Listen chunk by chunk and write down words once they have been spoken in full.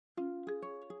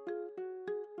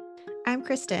I'm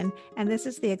Kristen, and this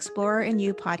is the Explorer in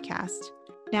You podcast.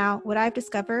 Now, what I've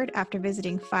discovered after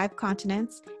visiting 5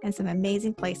 continents and some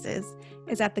amazing places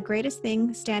is that the greatest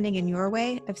thing standing in your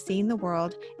way of seeing the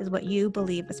world is what you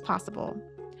believe is possible.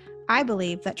 I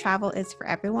believe that travel is for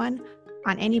everyone,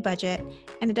 on any budget,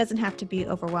 and it doesn't have to be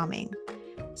overwhelming.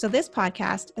 So this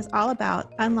podcast is all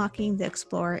about unlocking the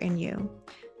explorer in you.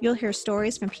 You'll hear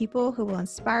stories from people who will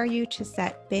inspire you to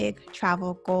set big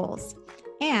travel goals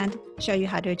and show you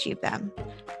how to achieve them.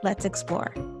 Let's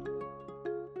explore.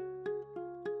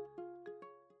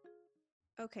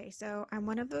 Okay, so I'm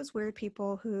one of those weird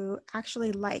people who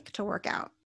actually like to work out.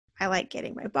 I like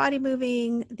getting my body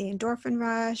moving, the endorphin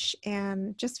rush,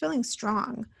 and just feeling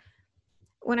strong.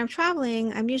 When I'm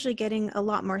traveling, I'm usually getting a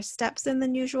lot more steps in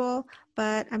than usual,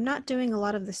 but I'm not doing a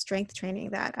lot of the strength training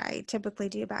that I typically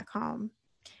do back home.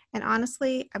 And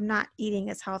honestly, I'm not eating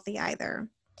as healthy either.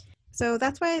 So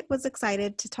that's why I was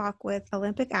excited to talk with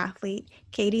Olympic athlete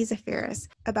Katie Zaferes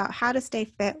about how to stay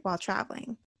fit while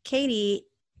traveling. Katie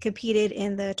competed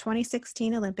in the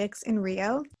 2016 Olympics in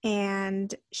Rio,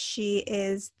 and she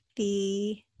is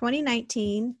the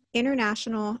 2019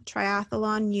 International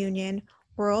Triathlon Union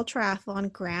World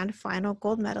Triathlon Grand Final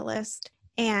gold medalist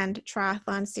and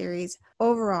Triathlon Series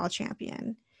overall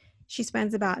champion. She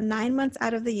spends about 9 months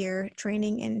out of the year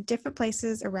training in different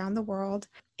places around the world.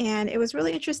 And it was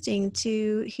really interesting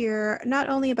to hear not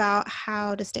only about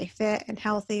how to stay fit and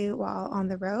healthy while on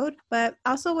the road, but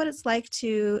also what it's like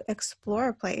to explore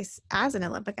a place as an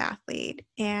Olympic athlete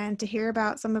and to hear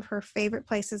about some of her favorite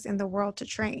places in the world to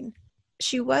train.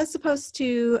 She was supposed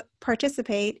to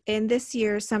participate in this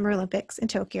year's Summer Olympics in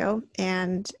Tokyo,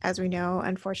 and as we know,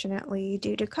 unfortunately,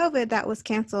 due to COVID, that was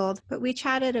canceled. But we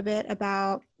chatted a bit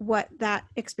about what that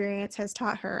experience has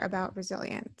taught her about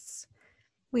resilience.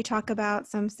 We talk about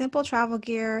some simple travel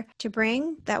gear to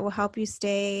bring that will help you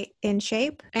stay in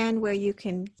shape and where you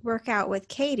can work out with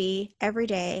Katie every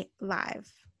day live.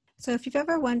 So if you've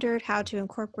ever wondered how to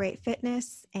incorporate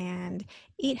fitness and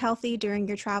eat healthy during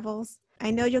your travels, I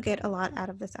know you'll get a lot out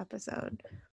of this episode.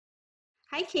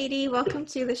 Hi, Katie. Welcome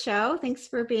to the show. Thanks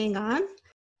for being on.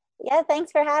 Yeah,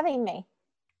 thanks for having me.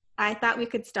 I thought we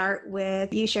could start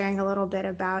with you sharing a little bit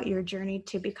about your journey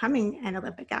to becoming an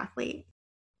Olympic athlete.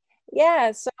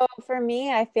 Yeah, so for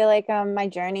me, I feel like my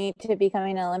journey to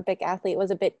becoming an Olympic athlete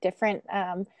was a bit different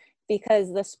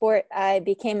because the sport I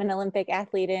became an Olympic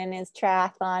athlete in is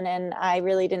triathlon, and I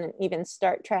really didn't even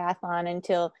start triathlon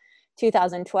until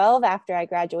 2012 after I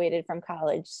graduated from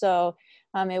college. So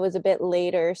it was a bit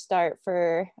later start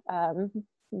for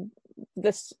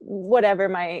this whatever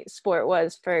my sport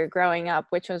was for growing up,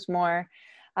 which was more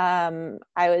I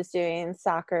was doing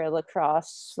soccer,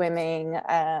 lacrosse, swimming,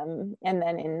 and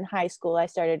then in high school I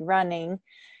started running,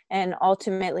 and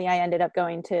ultimately I ended up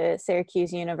going to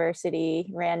Syracuse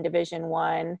University, ran Division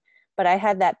I, but I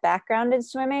had that background in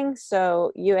swimming.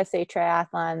 So USA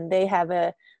Triathlon, they have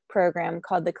a program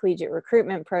called the Collegiate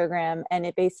Recruitment Program, and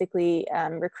it basically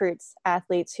recruits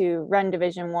athletes who run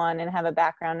Division I and have a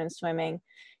background in swimming,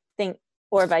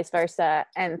 or vice versa,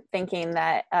 and thinking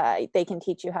that they can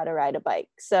teach you how to ride a bike.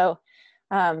 So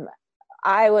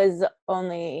I was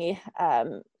only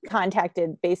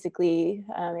contacted basically,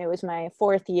 it was my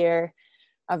 4th year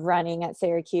of running at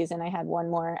Syracuse, and I had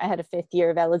a 5th year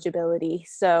of eligibility.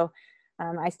 So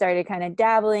I started kind of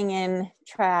dabbling in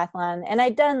triathlon, and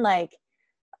I'd done like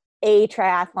a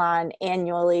triathlon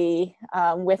annually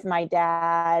with my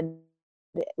dad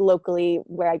locally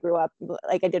where I grew up.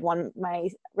 Like I did one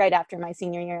right after my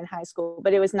senior year in high school,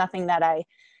 but it was nothing that I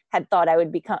had thought I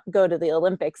would go to the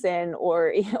Olympics in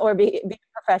or be a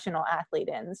professional athlete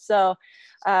in. So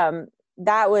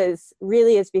that was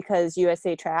really is because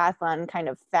USA Triathlon kind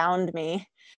of found me,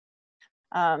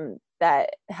 that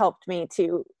helped me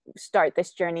to start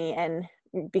this journey and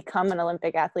become an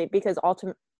Olympic athlete. Because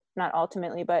not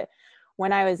ultimately, but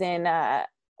when I was in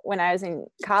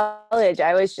college,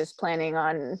 I was just planning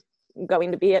on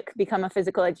going to become a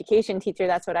physical education teacher.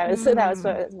 That's what I was. So that was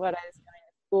what I was going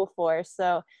to school for.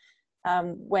 So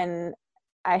when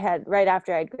right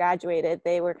after I'd graduated,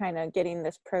 they were kind of getting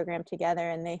this program together,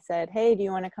 and they said, "Hey, do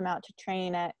you want to come out to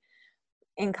train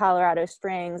in Colorado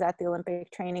Springs at the Olympic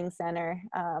Training Center?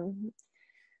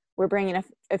 We're bringing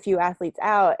a few athletes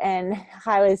out." And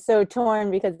I was so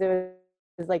torn because it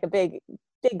was like a big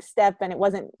step, and it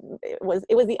was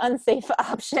the unsafe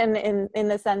option in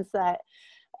the sense that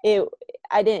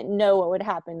I didn't know what would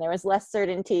happen. There was less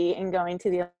certainty in going to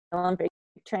the Olympic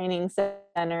Training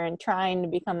Center and trying to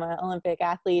become an Olympic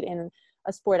athlete in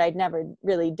a sport I'd never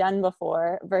really done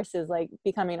before versus like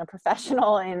becoming a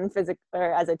professional in physics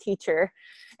or as a teacher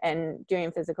and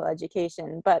doing physical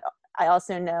education. But I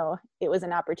also know it was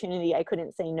an opportunity I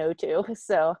couldn't say no to.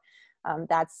 So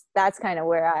that's kind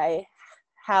of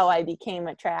how I became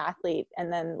a triathlete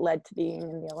and then led to being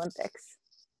in the Olympics.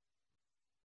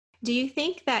 Do you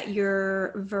think that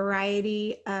your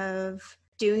variety of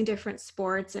doing different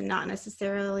sports and not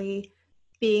necessarily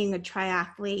being a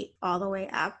triathlete all the way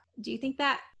up, do you think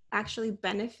that actually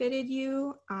benefited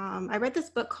you? I read this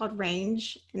book called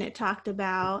Range, and it talked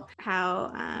about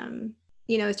how,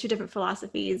 it's two different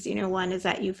philosophies. One is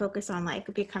that you focus on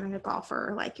like becoming a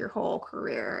golfer, like your whole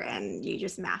career, and you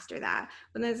just master that.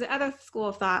 But there's the other school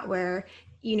of thought where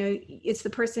it's the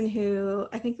person who,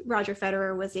 I think Roger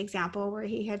Federer was the example, where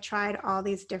he had tried all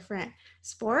these different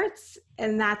sports,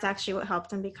 and that's actually what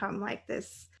helped him become like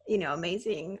this,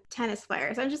 amazing tennis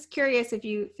player. So I'm just curious if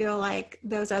you feel like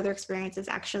those other experiences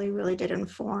actually really did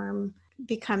inform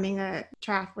becoming a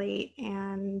triathlete,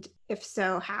 and if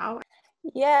so, how?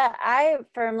 Yeah, I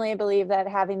firmly believe that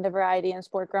having the variety in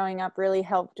sport growing up really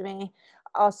helped me.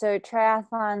 Also,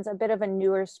 triathlon's a bit of a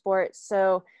newer sport,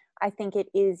 so I think it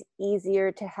is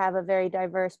easier to have a very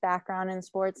diverse background in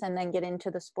sports and then get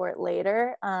into the sport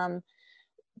later.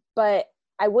 But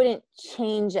I wouldn't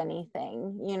change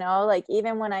anything, like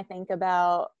even when I think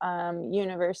about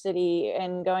university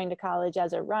and going to college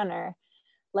as a runner,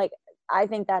 like I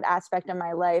think that aspect of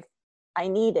my life I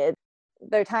needed.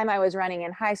 The time I was running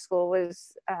in high school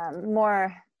was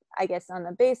more, I guess, on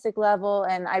the basic level,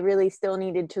 and I really still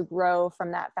needed to grow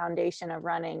from that foundation of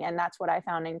running, and that's what I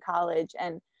found in college.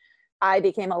 And I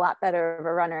became a lot better of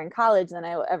a runner in college than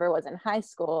I ever was in high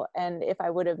school. And if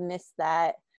I would have missed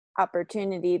that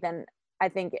opportunity, then I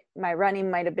think my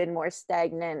running might have been more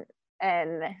stagnant,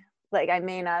 and like I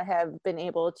may not have been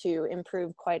able to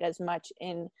improve quite as much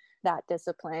in that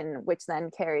discipline, which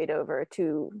then carried over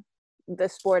to the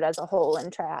sport as a whole in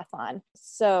triathlon.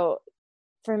 So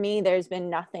for me, there's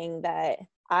been nothing that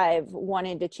I've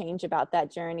wanted to change about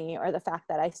that journey or the fact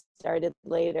that I started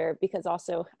later, because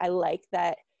also I like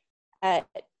that at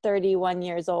 31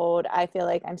 years old, I feel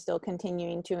like I'm still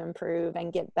continuing to improve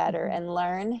and get better and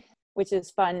learn, which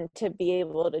is fun to be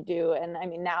able to do. And I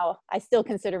mean, now I still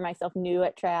consider myself new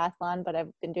at triathlon, but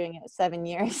I've been doing it 7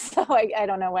 years. So I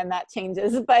don't know when that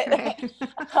changes, but Right.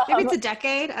 Maybe it's a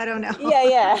decade. I don't know.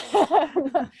 Yeah.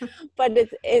 But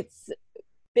it's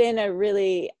been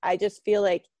I just feel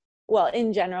like, well,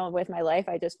 in general with my life,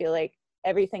 I just feel like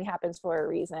everything happens for a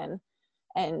reason.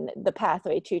 And the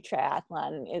pathway to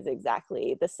triathlon is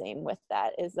exactly the same with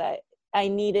that, is that I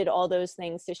needed all those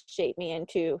things to shape me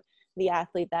into the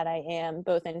athlete that I am,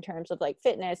 both in terms of like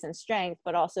fitness and strength,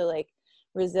 but also like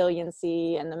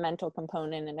resiliency and the mental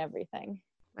component and everything.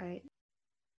 Right.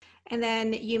 And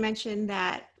then you mentioned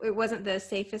that it wasn't the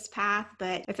safest path,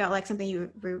 but it felt like something you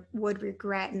would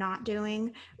regret not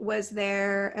doing. Was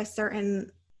there a certain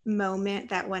moment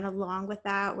that went along with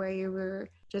that where you were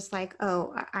just like,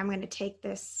 oh, I'm going to take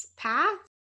this path?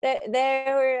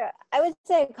 There were, I would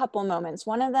say, a couple moments.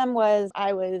 One of them was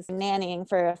I was nannying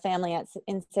for a family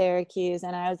in Syracuse,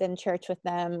 and I was in church with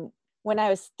them when I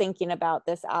was thinking about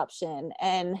this option.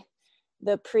 And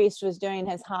the priest was doing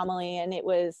his homily, and it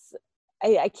was,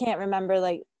 I can't remember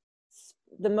like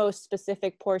the most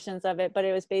specific portions of it, but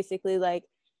it was basically like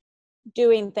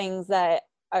doing things that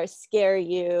are scare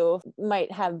you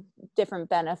might have different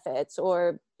benefits,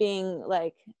 or being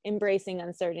like embracing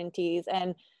uncertainties.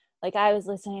 And like I was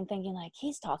listening thinking like,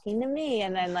 he's talking to me.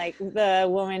 And then like the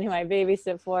woman who I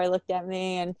babysit for looked at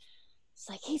me and it's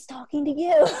like, he's talking to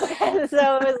you. And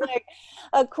so it was like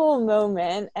a cool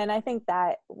moment. And I think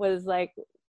that was like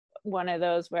one of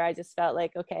those where I just felt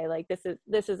like, okay, like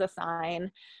this is a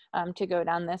sign to go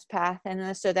down this path.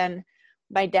 And so then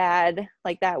my dad,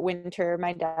 like that winter,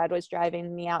 my dad was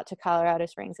driving me out to Colorado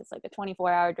Springs. It's like a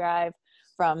 24-hour drive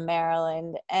from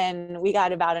Maryland. And we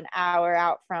got about an hour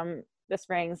out from the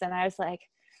Springs. And I was like,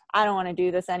 I don't want to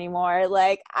do this anymore.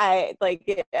 Like I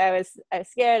was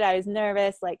scared. I was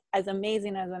nervous. Like as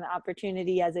amazing as an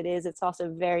opportunity as it is, it's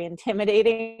also very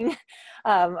intimidating.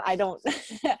 I've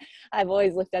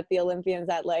always looked at the Olympians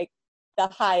at like the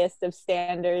highest of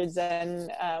standards,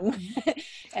 and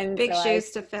and Big so shoes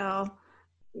to fill.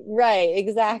 Right,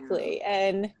 exactly.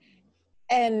 And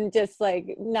just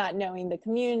like not knowing the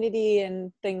community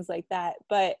and things like that.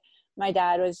 But my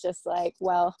dad was just like,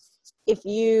 well, if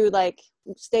you like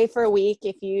stay for a week,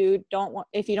 if you don't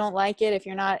like it, if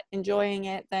you're not enjoying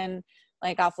it, then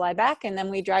like I'll fly back and then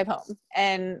we drive home.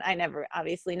 And I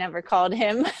obviously never called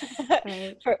him.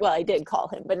 Right. Well, I did call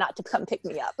him, but not to come pick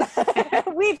me up.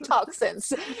 We've talked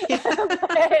since.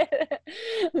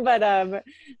 but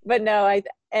no,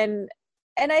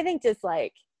 and I think just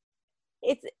like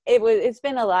it's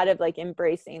been a lot of like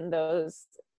embracing those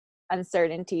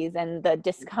uncertainties and the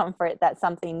discomfort that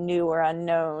something new or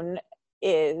unknown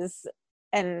is.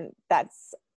 And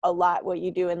that's a lot what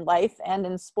you do in life and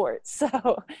in sports.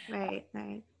 So Right,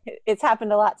 right. it's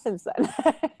happened a lot since then.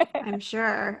 I'm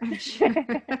sure. I'm sure.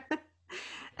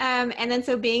 And then,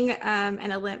 so being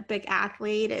an Olympic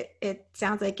athlete, it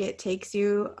sounds like it takes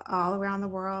you all around the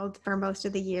world for most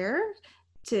of the year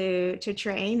to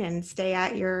train and stay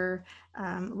at your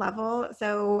level.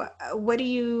 So, what do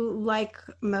you like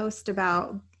most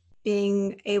about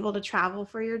being able to travel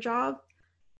for your job?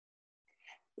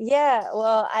 Yeah,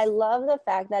 well, I love the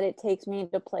fact that it takes me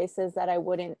to places that I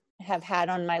wouldn't have had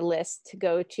on my list to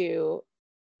go to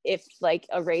if like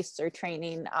a race or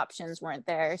training options weren't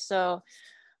there. So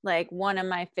like one of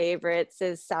my favorites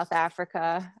is South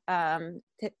Africa,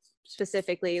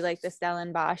 specifically like the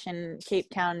Stellenbosch and Cape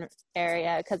Town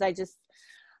area, because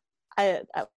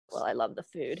well, I love the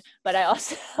food, but I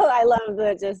also I love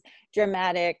the just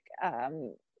dramatic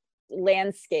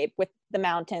landscape with the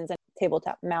mountains and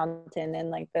Tabletop Mountain and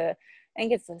like I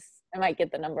think it's this, I might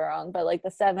get the number wrong, but like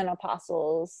the Seven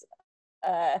Apostles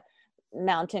uh,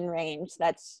 mountain range.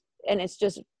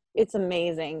 It's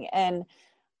amazing. And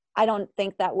I don't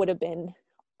think that would have been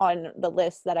on the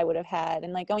list that I would have had.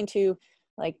 And like going to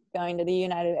the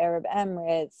United Arab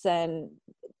Emirates and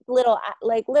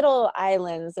little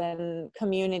islands and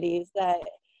communities that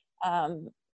um,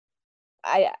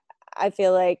 I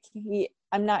feel like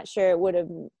I'm not sure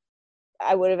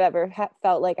I would have ever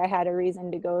felt like I had a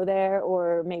reason to go there,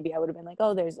 or maybe I would have been like,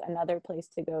 oh, there's another place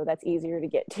to go that's easier to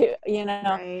get to, you know?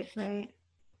 Right, right.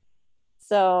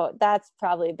 So that's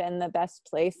probably been the best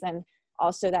place. And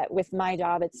also that with my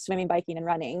job, it's swimming, biking, and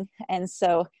running. And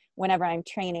so whenever I'm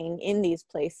training in these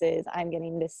places, I'm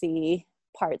getting to see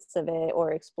parts of it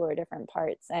or explore different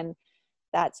parts. And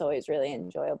that's always really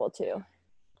enjoyable too.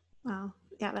 Wow.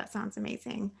 Yeah, that sounds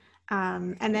amazing.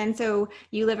 And then, so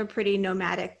you live a pretty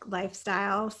nomadic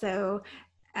lifestyle. So,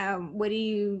 what do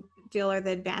you feel are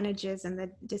the advantages and the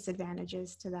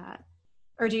disadvantages to that?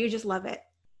 Or do you just love it?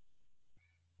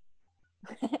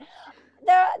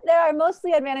 There are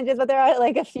mostly advantages, but there are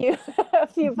like a few a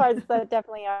few parts that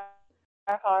definitely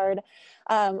are hard.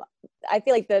 I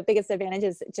feel like the biggest advantage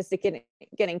is just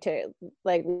getting to,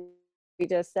 like we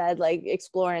just said, like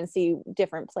explore and see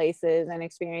different places and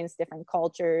experience different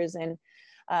cultures and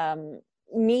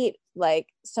meet like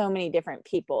so many different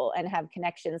people and have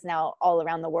connections now all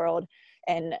around the world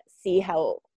and see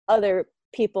how other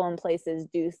people and places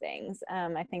do things.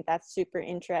 I think that's super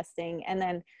interesting. And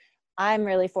then I'm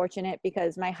really fortunate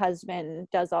because my husband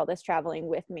does all this traveling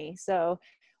with me. So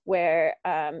where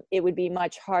it would be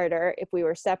much harder if we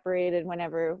were separated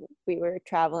whenever we were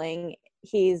traveling,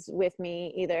 he's with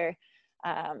me either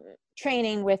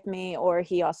training with me, or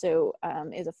he also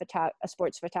is a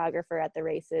sports photographer at the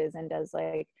races and does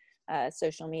like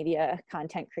social media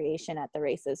content creation at the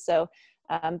races. So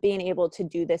being able to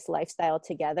do this lifestyle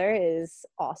together is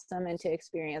awesome, and to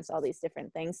experience all these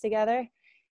different things together.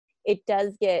 It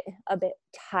does get a bit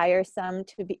tiresome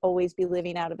to always be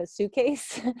living out of a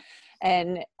suitcase.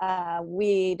 And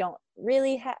we don't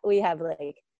really we have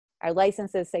like our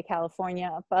licenses say California,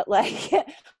 but like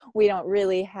we don't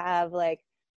really have like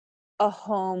a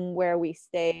home where we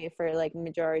stay for like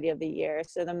majority of the year.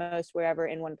 So the most we're ever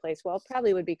in one place, well,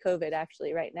 probably would be COVID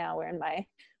actually. Right now we're in my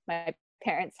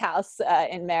parents' house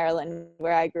in Maryland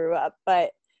where I grew up.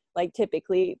 But like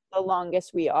typically the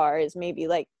longest we are is maybe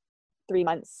like 3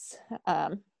 months,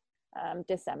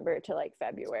 December to like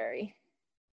February.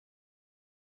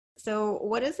 So,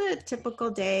 what does a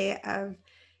typical day of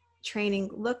training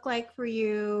look like for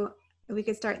you? We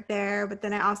could start there, but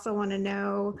then I also want to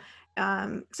know,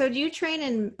 so do you train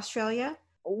in Australia?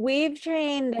 We've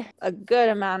trained a good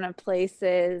amount of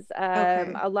places.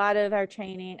 Okay. A lot of our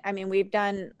training, I mean, we've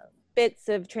done bits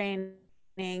of training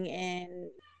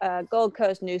in Gold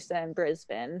Coast, Noosa, and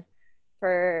Brisbane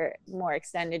for more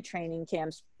extended training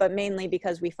camps, but mainly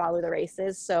because we follow the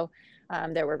races. So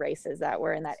there were races that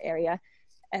were in that area.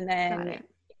 And Got then it.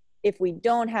 if we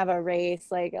don't have a race,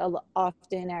 like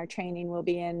often our training will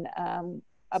be in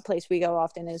a place we go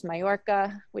often is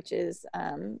Mallorca, which is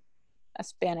a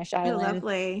Spanish Oh, island.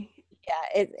 lovely.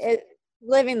 Yeah, it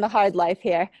living the hard life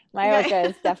here. Okay. Mallorca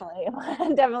is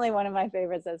definitely one of my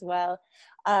favorites as well.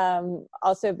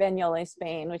 Also Banyoles,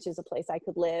 Spain, which is a place I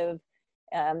could live.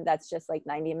 That's just like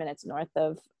 90 minutes north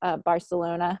of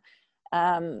Barcelona.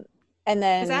 And Is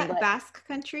then that Basque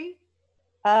country?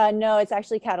 no, it's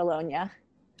actually Catalonia.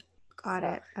 Got So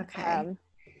it. Okay. um,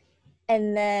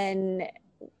 and then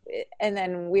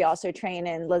we also train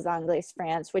in Les Anglais,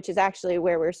 France, which is actually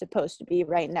where we're supposed to be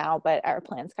right now, but our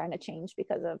plans kind of changed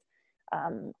because of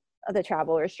the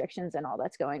travel restrictions and all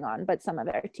that's going on, but some of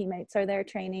our teammates are there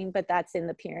training, but that's in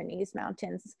the Pyrenees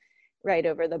Mountains, right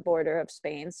over the border of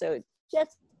Spain. So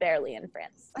just barely in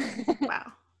France.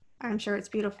 Wow. I'm sure it's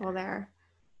beautiful there.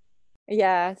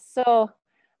 Yeah. So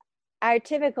our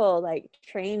typical like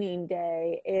training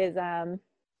day is,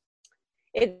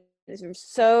 it is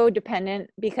so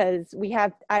dependent because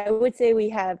I would say we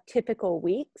have typical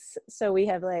weeks. So we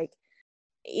have like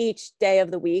each day of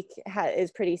the week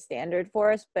is pretty standard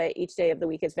for us, but each day of the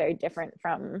week is very different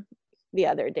from the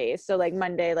other days. So like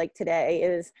Monday, like today,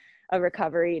 is a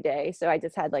recovery day. So I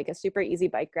just had like a super easy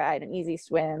bike ride, an easy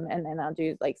swim, and then I'll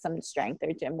do like some strength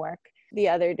or gym work. The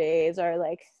other days are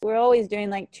like, we're always doing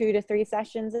like 2 to 3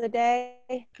 sessions a day.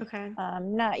 Okay.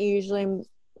 Not usually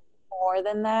more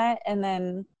than that. And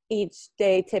then each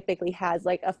day typically has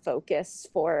like a focus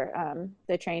for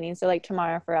the training. So like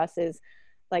tomorrow for us is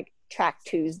like track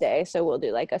Tuesday. So we'll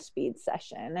do like a speed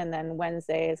session. And then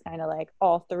Wednesday is kind of like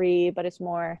all three, but it's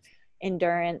more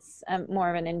endurance, more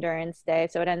of an endurance day.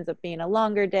 So it ends up being a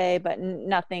longer day, but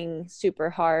nothing super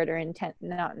hard or intense,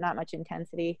 not much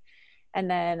intensity.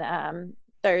 And then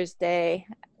Thursday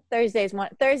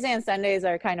and Sundays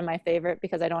are kind of my favorite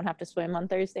because I don't have to swim on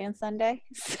Thursday and Sunday.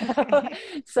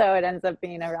 So it ends up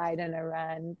being a ride and a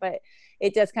run, but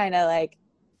it just kind of like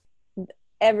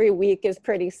every week is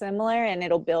pretty similar, and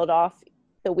it'll build off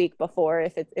the week before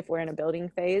if we're in a building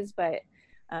phase, but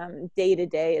day to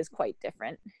day is quite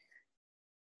different.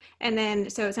 And then,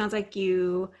 so it sounds like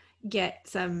you get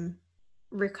some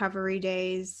recovery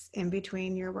days in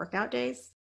between your workout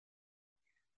days.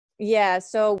 Yeah,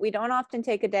 so we don't often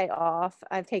take a day off.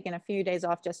 I've taken a few days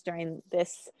off just during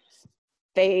this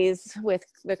phase with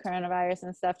the coronavirus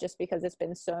and stuff, just because it's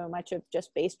been so much of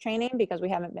just base training because we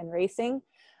haven't been racing.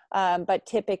 But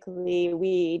typically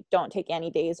we don't take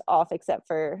any days off except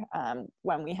for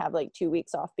when we have like 2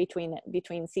 weeks off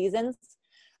between seasons.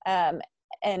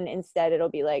 And instead it'll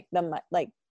be like like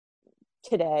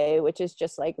today, which is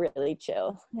just like really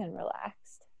chill and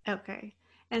relaxed. Okay.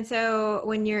 And so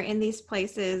when you're in these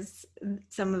places,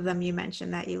 some of them you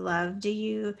mentioned that you love, do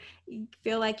you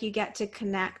feel like you get to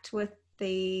connect with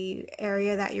the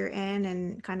area that you're in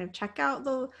and kind of check out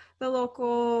the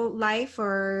local life,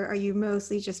 or are you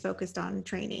mostly just focused on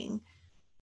training?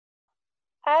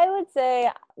 I would say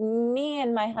me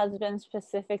and my husband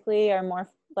specifically are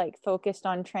more like focused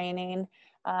on training.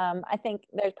 I think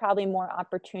there's probably more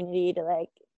opportunity to like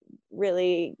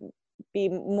really be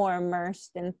more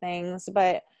immersed in things,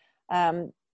 but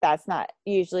that's not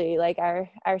usually like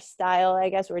our style. I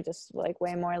guess we're just like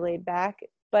way more laid back,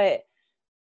 but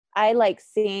I like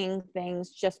seeing things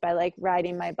just by like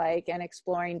riding my bike and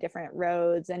exploring different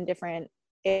roads and different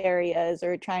areas,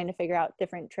 or trying to figure out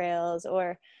different trails,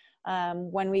 or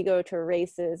when we go to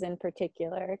races in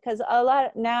particular, because a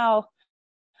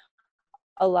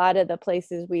lot of the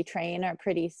places we train are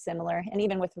pretty similar, and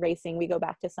even with racing we go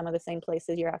back to some of the same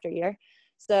places year after year.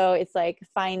 So it's like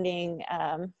finding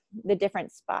the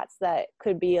different spots that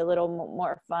could be a little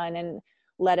more fun and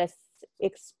let us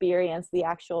experience the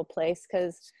actual place.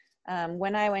 Because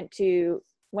when I went to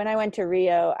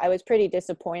Rio, I was pretty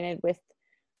disappointed with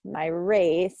my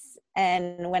race,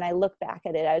 and when I look back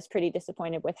at it, I was pretty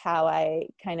disappointed with how I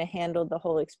kind of handled the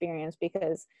whole experience,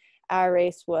 because our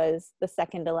race was the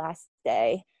second to last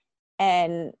day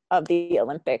and of the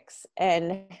Olympics,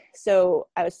 and so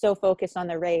I was so focused on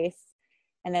the race,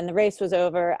 and then the race was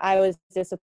over. I was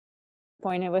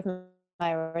disappointed with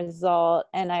my result,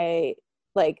 and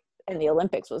and the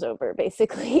Olympics was over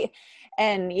basically.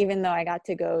 And even though I got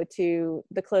to go to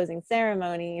the closing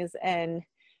ceremonies and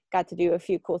got to do a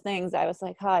few cool things, I was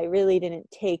like, oh, I really didn't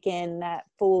take in that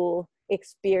full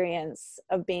experience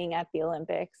of being at the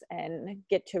Olympics and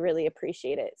get to really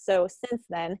appreciate it. So since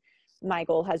then, my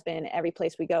goal has been every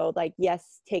place we go, like,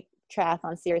 yes, take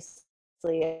triathlon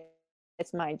seriously.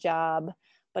 It's my job,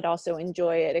 but also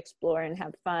enjoy it, explore, and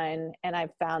have fun. And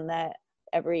I've found that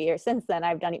every year since then,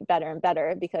 I've done it better and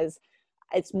better because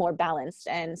it's more balanced.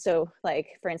 And so, like,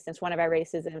 for instance, one of our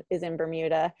races is in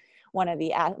Bermuda. One of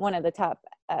the top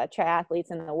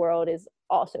triathletes in the world is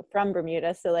also from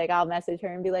Bermuda. So like, I'll message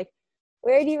her and be like,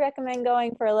 where do you recommend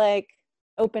going for like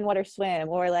open water swim,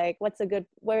 or like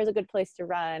where's a good place to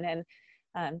run,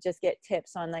 and just get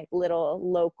tips on like little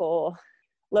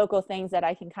local things that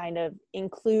I can kind of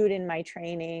include in my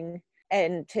training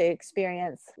and to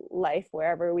experience life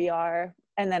wherever we are.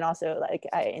 And then also, like,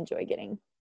 I enjoy getting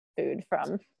food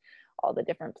from all the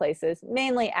different places,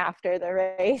 mainly after the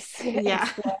race. Yeah.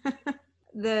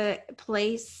 The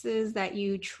places that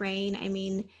you train, I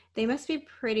mean, they must be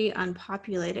pretty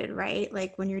unpopulated, right?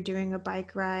 Like when you're doing a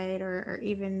bike ride or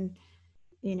even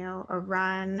a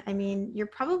run. I mean, you're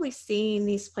probably seeing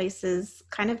these places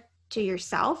kind of to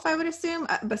yourself, I would assume,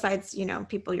 besides,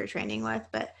 people you're training with.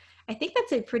 But I think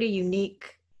that's a pretty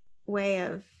unique way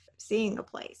of seeing a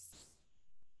place.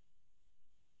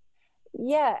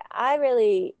 Yeah, I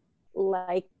really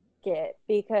like it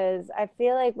because I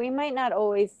feel like we might not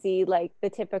always see like the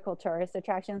typical tourist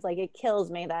attractions. Like it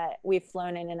kills me that we've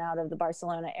flown in and out of the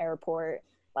Barcelona airport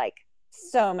like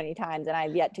so many times and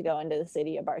I've yet to go into the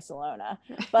city of Barcelona.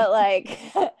 But like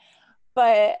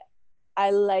but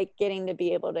I like getting to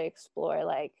be able to explore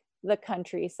like the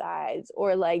countrysides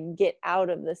or like get out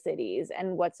of the cities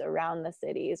and what's around the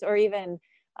cities, or even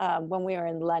when we were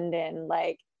in London,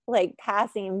 like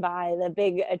passing by the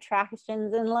big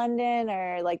attractions in London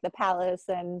or like the palace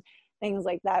and things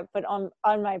like that. But on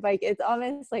my bike, it's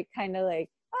almost like kind of like,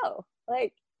 oh,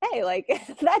 like hey, like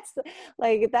that's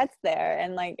there,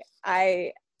 and like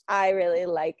I really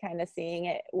like kind of seeing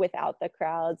it without the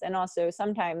crowds. And also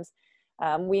sometimes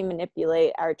we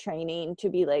manipulate our training to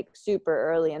be like super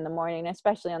early in the morning,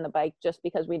 especially on the bike, just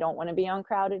because we don't want to be on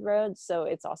crowded roads. So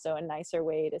it's also a nicer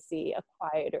way to see a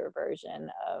quieter version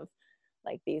of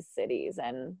like these cities.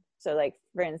 And so like,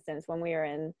 for instance, when we were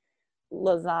in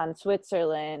Lausanne,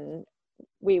 Switzerland,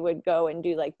 we would go and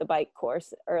do like the bike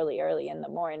course early in the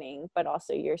morning, but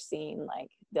also you're seeing like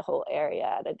the whole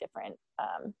area at a different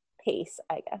pace,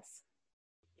 I guess.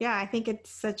 Yeah, I think it's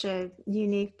such a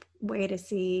unique way to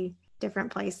see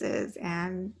different places.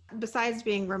 And besides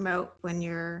being remote when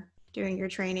you're doing your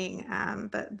training,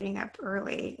 but being up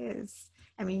early is,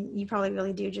 I mean, you probably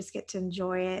really do just get to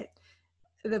enjoy it,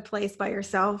 the place by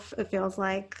yourself, it feels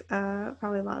like,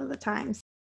 probably a lot of the times.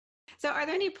 So, are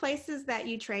there any places that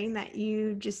you train that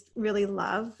you just really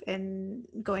love and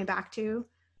going back to?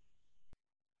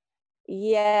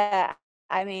 Yeah,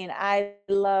 I mean, I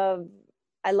love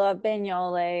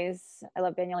Banyoles. I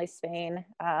love Banyoles, Spain.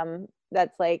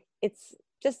 That's like it's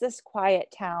just this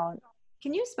quiet town.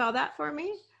 Can you spell that for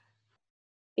me?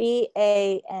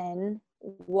 Banyoles,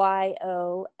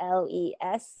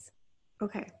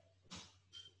 Okay.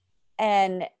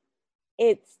 and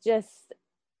it's just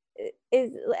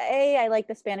is a I like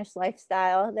the Spanish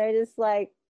lifestyle. They're just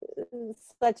like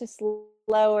such a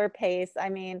slower pace. I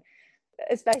mean,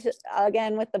 especially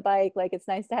again with the bike, like it's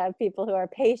nice to have people who are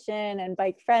patient and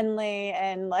bike friendly,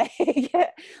 and like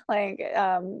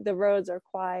the roads are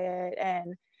quiet,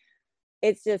 and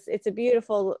it's a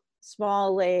beautiful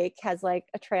small lake, has like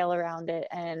a trail around it,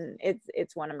 and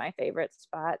it's one of my favorite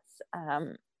spots.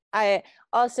 I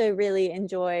also really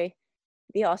enjoy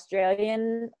the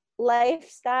Australian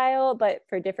lifestyle, but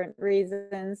for different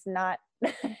reasons, not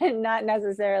not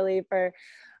necessarily for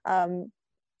um,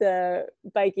 the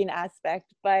biking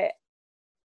aspect, but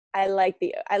I like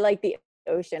the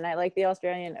ocean. I like the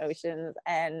Australian oceans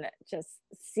and just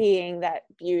seeing that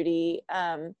beauty.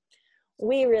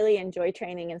 We really enjoy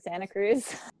training in Santa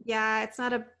Cruz. Yeah, it's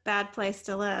not a bad place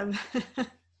to live.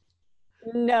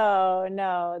 No,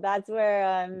 no, that's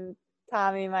where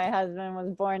Tommy, my husband,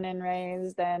 was born and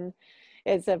raised, and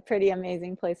it's a pretty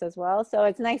amazing place as well. So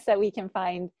it's nice that we can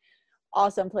find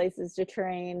awesome places to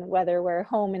train, whether we're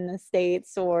home in the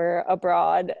States or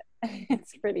abroad.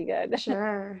 It's pretty good.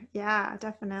 Sure. Yeah,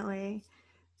 definitely.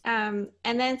 And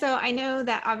then, so I know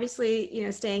that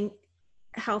obviously, staying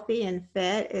healthy and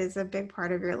fit is a big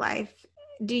part of your life.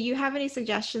 Do you have any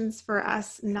suggestions for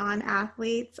us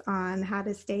non-athletes on how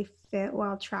to stay fit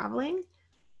while traveling?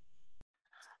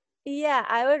 Yeah,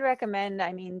 I would recommend,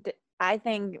 I mean, I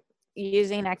think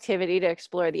using activity to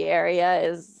explore the area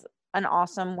is an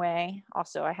awesome way.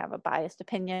 Also, I have a biased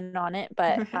opinion on it,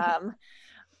 but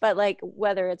like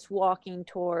whether it's walking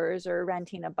tours or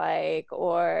renting a bike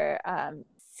or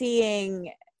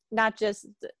seeing not just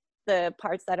the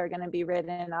parts that are going to be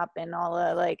written up in all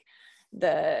the like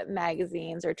the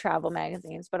magazines or travel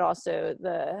magazines, but also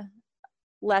the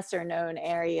lesser known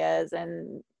areas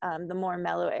and the more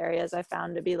mellow areas I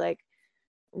found to be like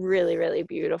really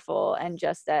beautiful and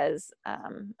just as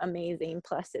amazing.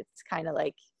 Plus it's kind of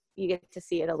like you get to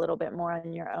see it a little bit more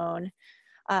on your own.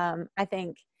 I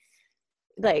think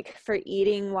like for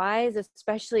eating wise,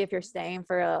 especially if you're staying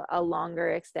for a longer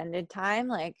extended time,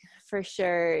 like for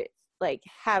sure, like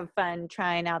have fun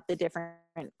trying out the different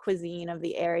cuisine of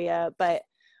the area, but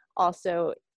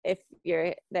also if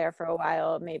you're there for a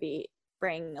while, maybe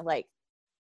bring like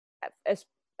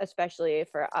especially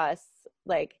for us,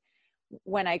 like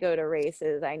when I go to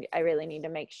races, I really need to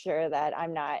make sure that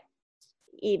I'm not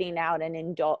eating out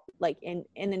and like in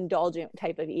an indulgent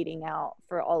type of eating out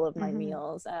for all of my Hmm.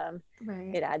 meals.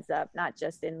 Right. It adds up, not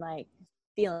just in like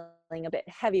feeling a bit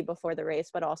heavy before the race,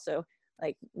 but also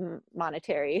like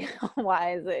monetary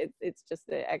wise. It's just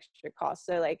the extra cost.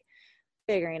 So like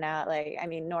figuring out, like, I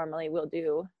mean, normally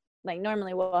we'll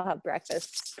have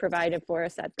breakfast provided for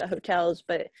us at the hotels,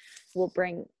 but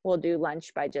we'll do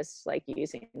lunch by just like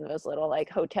using those little like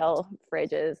hotel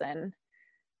fridges and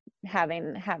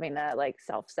having a like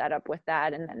self setup with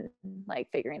that, and then like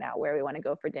figuring out where we want to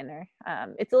go for dinner.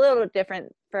 It's a little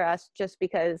different for us just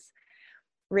because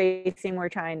racing, we're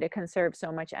trying to conserve so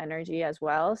much energy as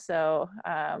well. So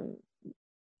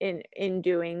in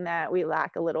doing that, we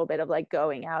lack a little bit of like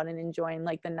going out and enjoying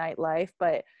like the nightlife,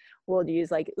 but we'll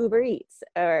use like Uber Eats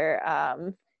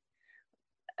or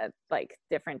like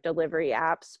different delivery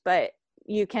apps. But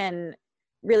you can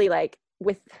really, like,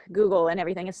 with Google and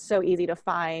everything, it's so easy to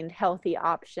find healthy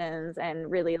options and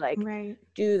really like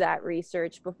do that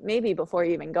research maybe before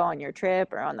you even go on your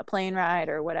trip or on the plane ride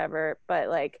or whatever. But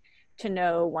like, to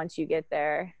know once you get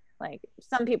there, like,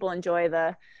 some people enjoy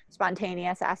the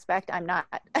spontaneous aspect. I'm not.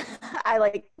 I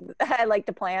like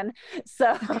to plan.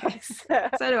 So so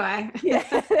do I.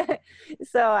 Yeah.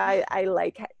 So I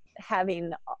like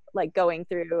having, like, going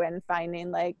through and finding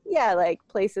like, yeah, like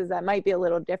places that might be a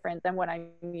little different than what I'm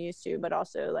used to, but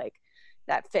also like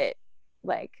that fit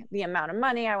like the amount of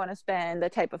money I want to spend, the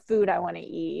type of food I want to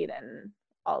eat, and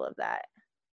all of that.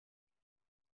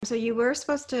 So you were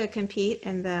supposed to compete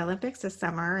in the Olympics this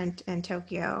summer in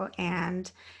Tokyo,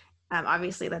 and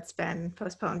obviously that's been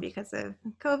postponed because of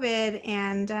COVID.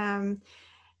 And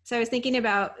so I was thinking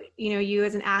about, you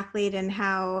as an athlete and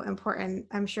how important,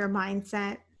 I'm sure,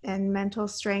 mindset and mental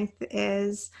strength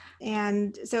is.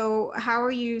 And so how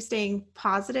are you staying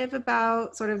positive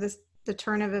about sort of the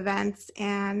turn of events,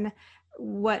 and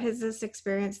what has this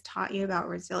experience taught you about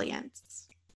resilience?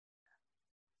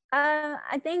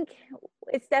 I think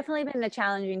it's definitely been a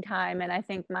challenging time, and I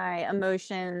think my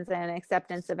emotions and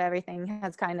acceptance of everything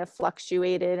has kind of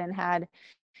fluctuated and had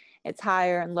its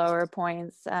higher and lower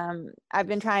points. I've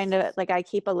been trying to, like, I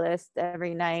keep a list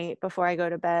every night before I go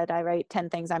to bed. I write 10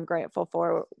 things I'm grateful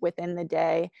for within the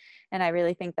day, and I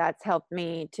really think that's helped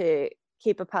me to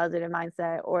keep a positive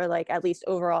mindset, or like at least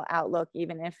overall outlook,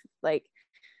 even if like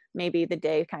maybe the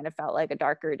day kind of felt like a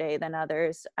darker day than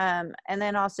others. And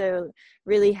then also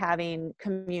really having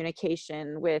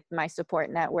communication with my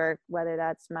support network, whether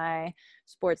that's my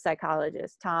sports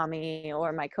psychologist, Tommy,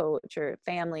 or my coach or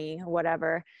family,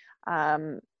 whatever.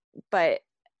 But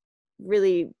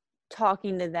really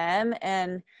talking to them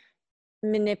and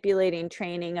manipulating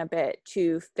training a bit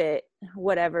to fit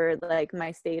whatever like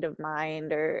my state of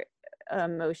mind or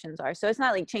emotions are. So it's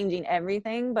not like changing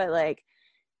everything, but like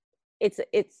it's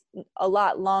a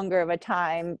lot longer of a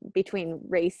time between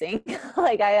racing.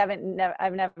 Like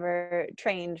I've never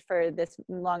trained for this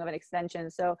long of an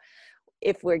extension. So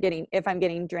if I'm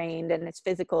getting drained and it's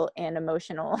physical and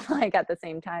emotional like at the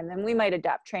same time, then we might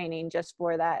adapt training just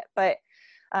for that. But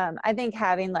I think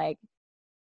having like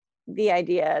the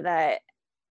idea that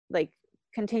like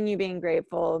continue being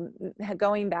grateful,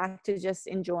 going back to just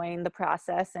enjoying the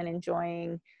process and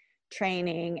enjoying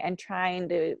training, and trying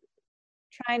to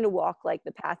walk like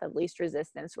the path of least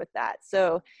resistance with that.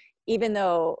 So even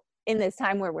though in this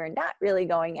time where we're not really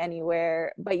going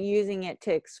anywhere, but using it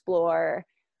to explore,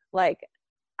 like,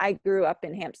 I grew up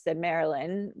in Hampstead,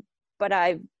 Maryland, but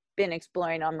I've been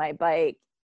exploring on my bike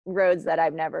roads that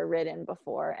I've never ridden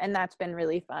before, and that's been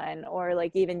really fun. Or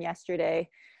like even yesterday,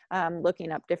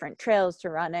 looking up different trails to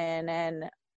run in,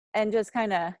 and just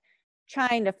kind of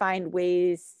trying to find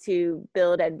ways to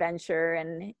build adventure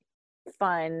and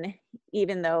fun,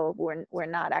 even though we're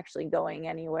not actually going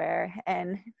anywhere,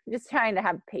 and just trying to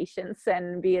have patience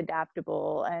and be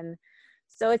adaptable. And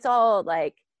so it's all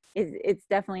like, it's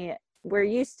definitely, we're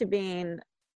used to being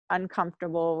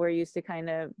uncomfortable, we're used to kind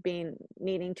of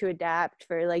needing to adapt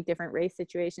for like different race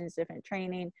situations, different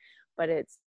training, but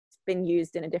it's been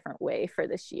used in a different way for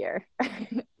this year.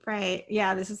 Right.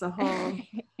 Yeah, this is a whole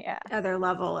other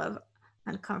level of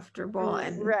uncomfortable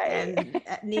and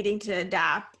needing to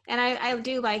adapt. And I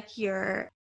do like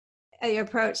your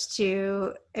approach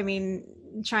to, I mean,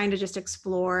 trying to just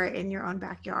explore in your own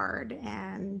backyard.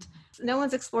 And no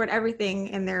one's explored everything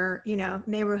in their,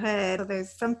 neighborhood. So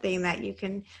there's something that you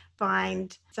can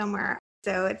find somewhere.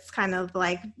 So it's kind of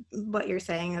like what you're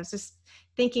saying. I was just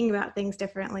thinking about things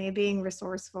differently, being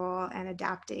resourceful and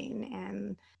adapting.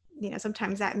 And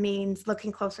sometimes that means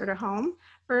looking closer to home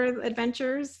for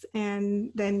adventures,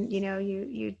 and then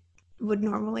you would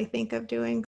normally think of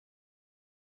doing.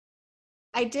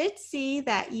 I did see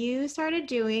that you started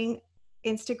doing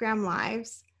Instagram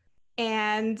lives,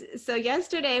 and so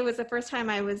yesterday was the first time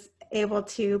I was able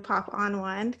to pop on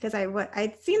one, because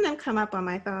I'd seen them come up on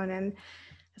my phone, and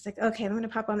I was like, okay, I'm going to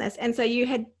pop on this. And so you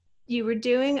had you were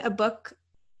doing a book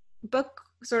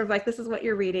sort of like this is what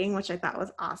you're reading, which I thought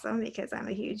was awesome because I'm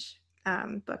a huge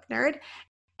book nerd.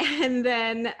 And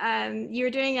then you were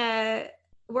doing a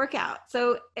workout.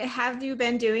 So have you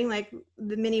been doing like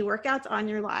the mini workouts on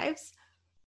your lives?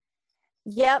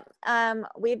 Yep.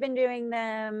 We've been doing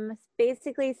them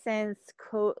basically since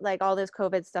like all this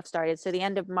COVID stuff started. So the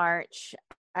end of March,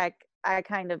 I I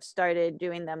kind of started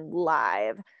doing them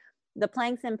live. The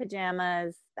planks and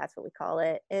pajamas, that's what we call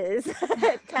it, is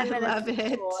I 10 minutes love it.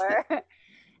 before.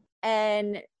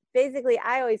 And basically,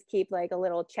 I always keep like a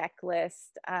little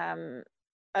checklist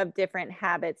of different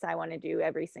habits I want to do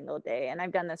every single day. And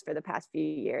I've done this for the past few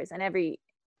years. And every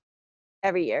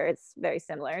year it's very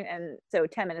similar. And so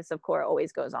 10 minutes of core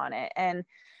always goes on it. And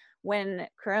when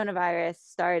coronavirus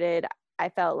started, I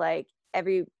felt like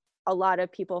a lot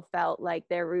of people felt like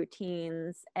their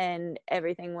routines and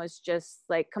everything was just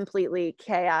like completely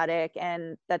chaotic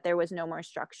and that there was no more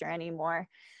structure anymore.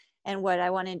 And what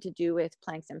I wanted to do with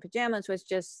planks and pajamas was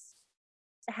just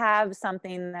have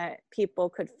something that people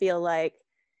could feel like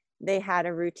they had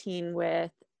a routine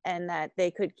with and that they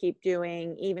could keep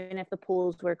doing even if the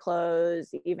pools were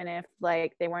closed, even if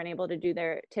like they weren't able to do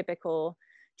their typical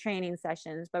training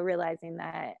sessions, but realizing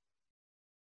that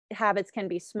habits can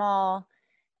be small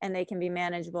and they can be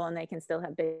manageable and they can still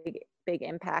have big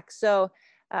impacts. So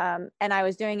and I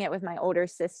was doing it with my older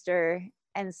sister,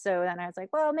 and so then I was like,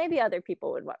 well, maybe other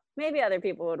people would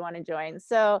want to join.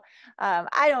 So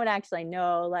I don't actually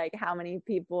know like how many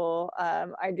people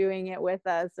are doing it with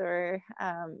us, or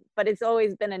but it's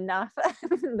always been enough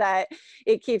that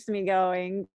it keeps me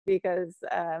going, because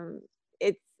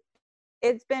it's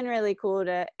it's been really cool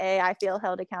to I feel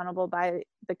held accountable by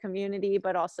the community,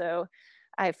 but also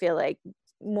I feel like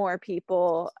more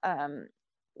people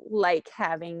like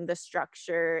having the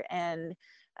structure. And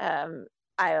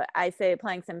I say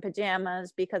planks and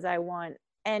pajamas because I want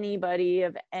anybody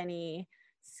of any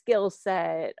skill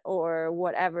set or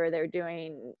whatever they're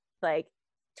doing, like,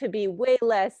 to be way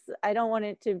less. I don't want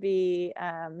it to be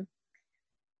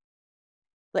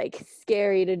like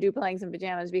scary to do planks and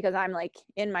pajamas because I'm like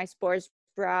in my sports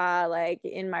bra, like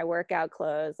in my workout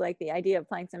clothes. Like the idea of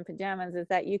planks and pajamas is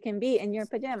that you can be in your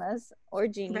pajamas or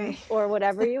Right. jeans or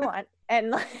whatever you want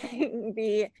and like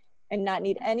be and not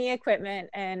need any equipment.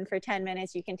 And for 10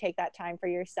 minutes, you can take that time for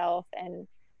yourself. And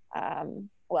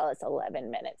well, it's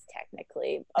 11 minutes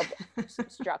technically of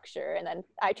structure. And then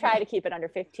I try to keep it under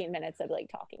 15 minutes of like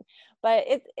talking, but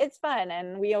it's fun.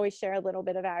 And we always share a little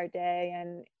bit of our day.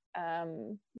 And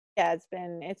yeah,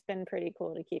 it's been pretty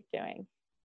cool to keep doing.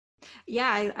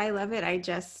 Yeah, I love it. I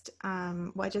just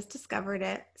discovered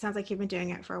it. Sounds like you've been doing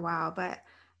it for a while, but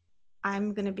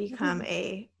I'm going to become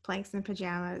a planks and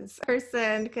pajamas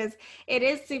person because it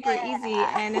is super easy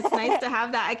and it's nice Yeah. to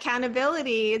have that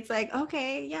accountability. It's like,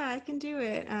 okay, yeah, I can do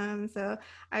it. So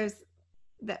I was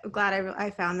glad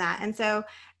I found that. And so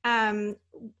um,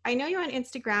 I know you're on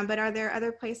Instagram, but are there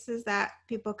other places that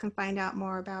people can find out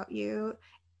more about you?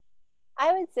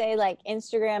 I would say like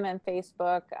Instagram and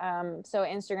Facebook. So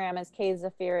Instagram is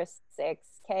KZafiris6,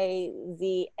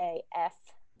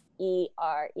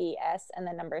 KZAFERES, and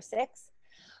the number 6.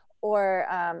 Or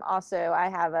also I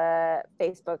have a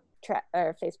Facebook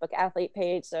athlete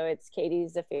page, so it's Katie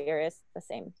Zafiris, the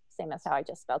same as how I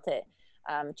just spelt it,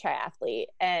 triathlete.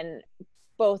 And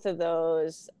both of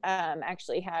those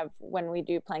actually have, when we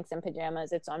do planks and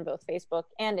pajamas, it's on both Facebook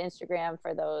and Instagram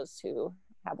for those who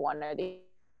have one or the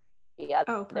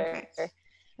Oh, other. perfect.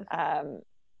 Okay.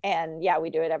 And yeah, we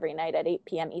do it every night at 8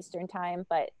 p.m. Eastern time,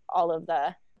 but all of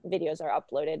the videos are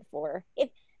uploaded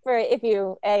if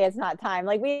you it's not time.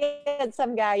 Like we had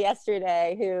some guy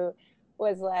yesterday who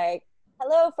was like,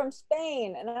 hello from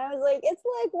Spain, and I was like, it's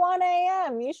like 1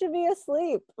 a.m, you should be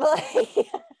asleep. Like,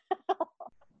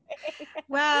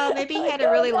 Well, maybe he like, had a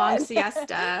go really long to bed.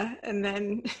 siesta and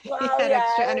then he Well, had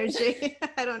extra yeah, energy.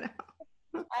 I don't know.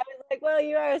 I was like, well,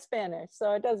 you are Spanish,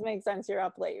 so it does make sense you're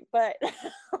up late, but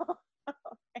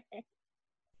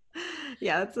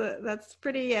Yeah, that's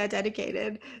pretty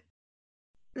dedicated.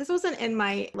 This wasn't in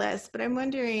my list, but I'm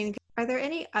wondering, are there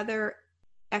any other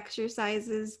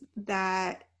exercises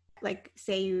that, like,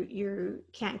 say you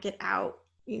can't get out,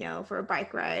 for a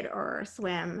bike ride or a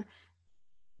swim,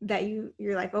 that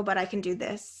you're like, oh, but I can do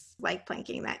this, like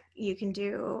planking, that you can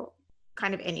do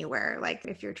kind of anywhere, like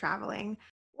if you're traveling.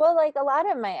 well, like a lot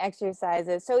of my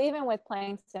exercises, so even with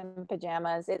planks and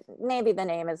pajamas, it maybe the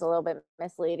name is a little bit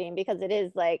misleading because it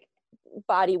is like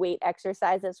body weight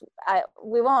exercises.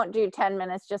 We won't do 10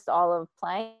 minutes just all of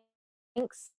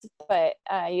planks, but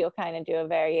you'll kind of do a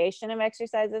variation of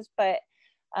exercises. But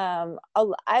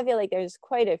I feel like there's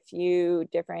quite a few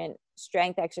different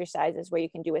strength exercises where you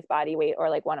can do with body weight, or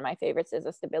like one of my favorites is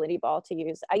a stability ball to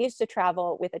use. I used to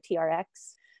travel with a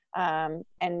TRX,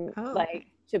 and like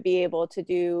to be able to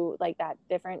do like that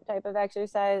different type of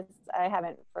exercise. I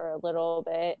haven't for a little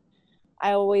bit.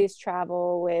 I always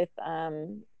travel with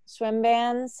swim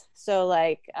bands, so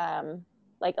like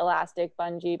elastic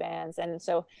bungee bands. And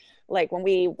so like when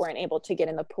we weren't able to get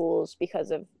in the pools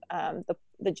because of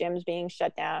the gyms being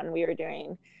shut down, we were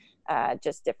doing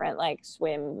just different like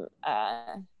swim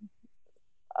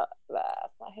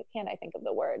can't I think of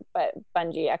the word, but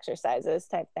bungee exercises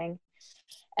type thing.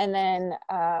 And then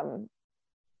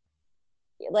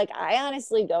like I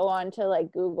honestly go on to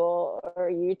like Google or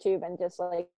YouTube and just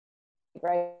like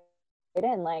write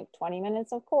in like 20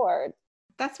 minutes of core.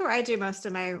 That's where I do most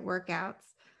of my workouts.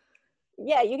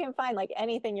 Yeah, you can find like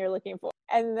anything you're looking for.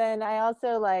 And then I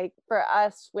also like, for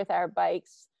us with our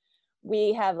bikes,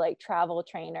 we have like travel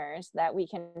trainers that we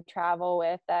can travel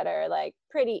with that are like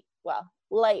pretty well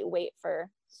lightweight for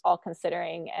all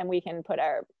considering, and we can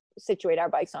situate our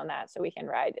bikes on that so we can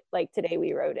ride. Like today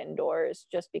we rode indoors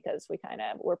just because we kind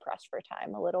of were pressed for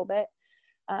time a little bit,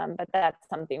 but that's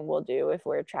something we'll do if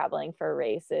we're traveling for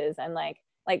races. And like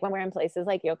when we're in places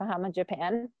like Yokohama,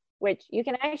 Japan, which you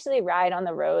can actually ride on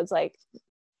the roads like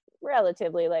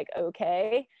relatively like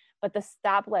okay, but the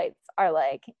stoplights are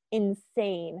like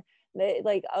insane.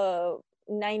 Like a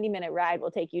 90-minute ride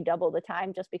will take you double the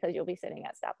time just because you'll be sitting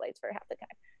at stoplights for half the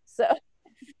time. So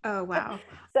oh wow.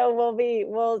 So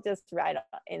we'll just ride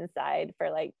inside for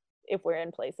like if we're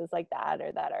in places like that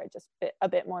or that are just a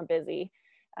bit more busy,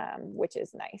 which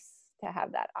is nice to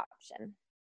have that option.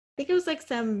 I think it was like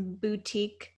some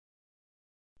boutique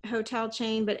hotel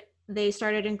chain, but they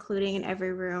started including in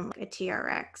every room a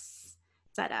TRX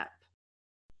setup,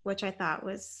 which I thought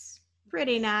was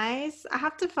pretty nice. I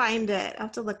have to find it. I'll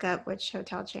have to look up which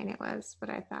hotel chain it was, but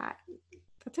I thought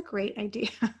that's a great idea.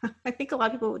 I think a lot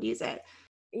of people would use it.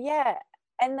 Yeah.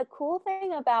 And the cool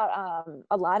thing about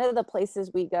a lot of the places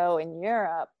we go in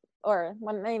Europe, or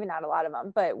well, maybe not a lot of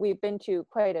them, but we've been to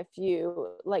quite a few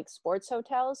like sports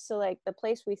hotels. So like the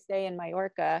place we stay in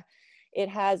Mallorca, it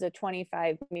has a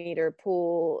 25-meter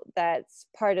pool that's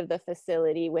part of the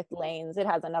facility with lanes. It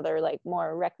has another like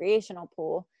more recreational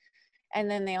pool. And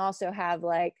then they also have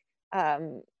like a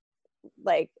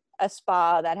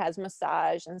spa that has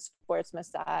massage and sports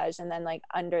massage. And then like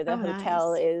under the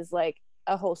hotel is like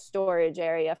a whole storage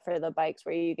area for the bikes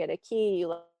where you get a key,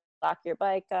 you lock your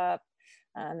bike up.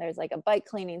 There's like a bike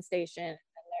cleaning station, and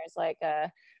there's like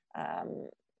a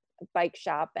bike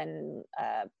shop and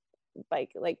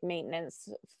bike like maintenance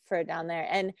for down there.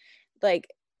 And like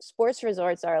sports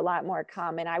resorts are a lot more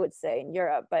common, I would say, in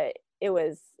Europe, but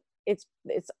it's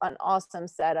an awesome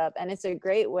setup, and it's a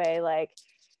great way like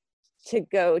to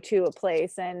go to a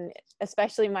place, and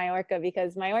especially Mallorca,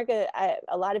 because Mallorca,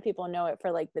 a lot of people know it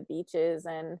for like the beaches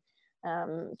and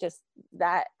just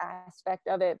that aspect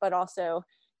of it, but also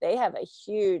they have a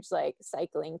huge like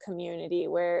cycling community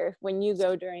where when you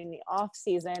go during the off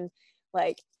season,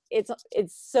 like it's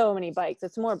so many bikes.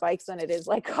 It's more bikes than it is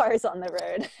like cars on the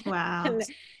road. Wow. And,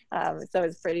 so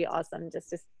it's pretty awesome just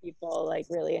to see people like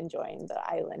really enjoying the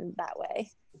island that way.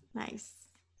 Nice.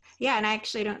 Yeah, and I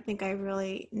actually don't think I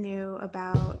really knew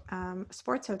about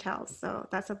sports hotels, so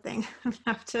that's something I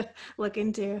have to look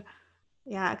into.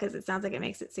 Yeah, because it sounds like it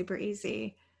makes it super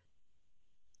easy.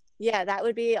 Yeah, that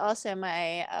would be also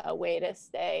my way to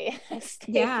stay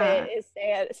Yeah. fit, is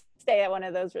stay at one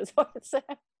of those resorts.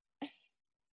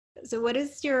 So what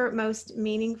is your most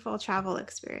meaningful travel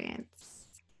experience?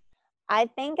 I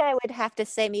think I would have to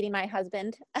say meeting my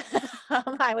husband.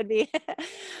 I would be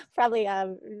probably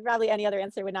any other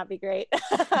answer would not be great.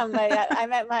 But yeah, I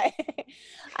met my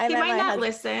He might not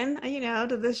listen,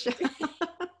 to this show.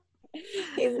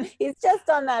 He's just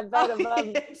on that bed above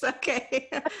me. It's okay.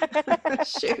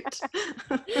 Shoot.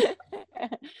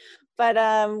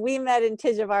 But we met in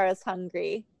Tijuvaras,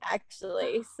 Hungary,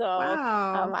 actually. So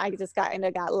wow. I just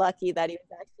got lucky that he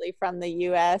was actually from the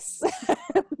U.S.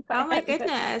 Oh my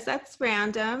goodness, that's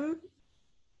random.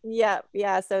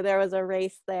 Yeah. So there was a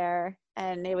race there,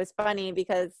 and it was funny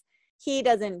because he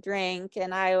doesn't drink,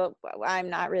 and I'm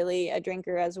not really a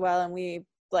drinker as well, and we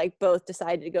like both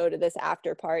decided to go to this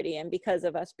after party, and because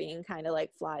of us being kind of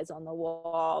like flies on the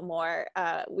wall more,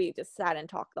 we just sat and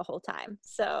talked the whole time.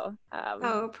 So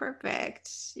oh, perfect.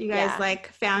 You guys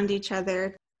like found each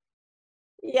other.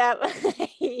 Yep.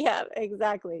 Yeah,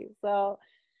 exactly. So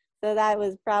that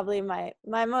was probably my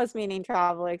most meaningful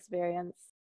travel experience.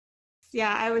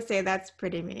 Yeah, I would say that's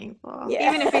pretty meaningful. Yeah.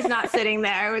 Even if he's not sitting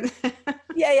there.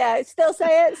 Yeah. Still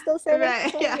say it.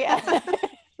 Right. Yeah.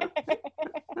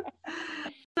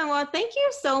 Well, thank you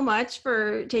so much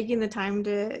for taking the time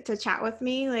to chat with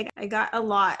me. Like, I got a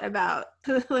lot about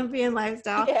the Olympian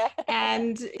lifestyle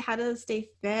and how to stay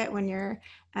fit when you're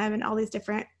in all these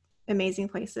different amazing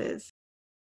places.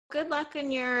 Good luck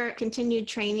in your continued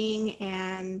training,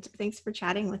 and thanks for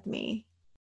chatting with me.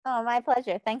 Oh, my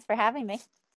pleasure. Thanks for having me.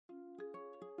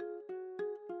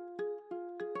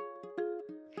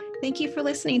 Thank you for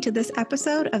listening to this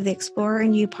episode of the Explorer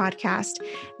in You podcast.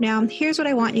 Now, here's what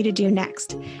I want you to do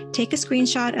next. Take a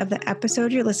screenshot of the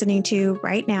episode you're listening to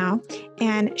right now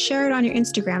and share it on your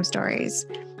Instagram stories.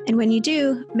 And when you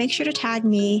do, make sure to tag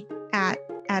me at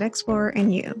Explorer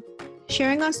in You.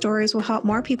 Sharing on stories will help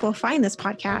more people find this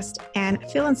podcast and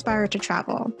feel inspired to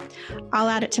travel. I'll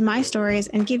add it to my stories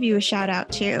and give you a shout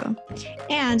out too.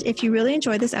 And if you really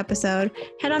enjoyed this episode,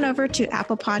 head on over to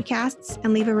Apple Podcasts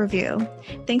and leave a review.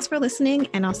 Thanks for listening,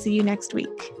 and I'll see you next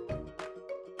week.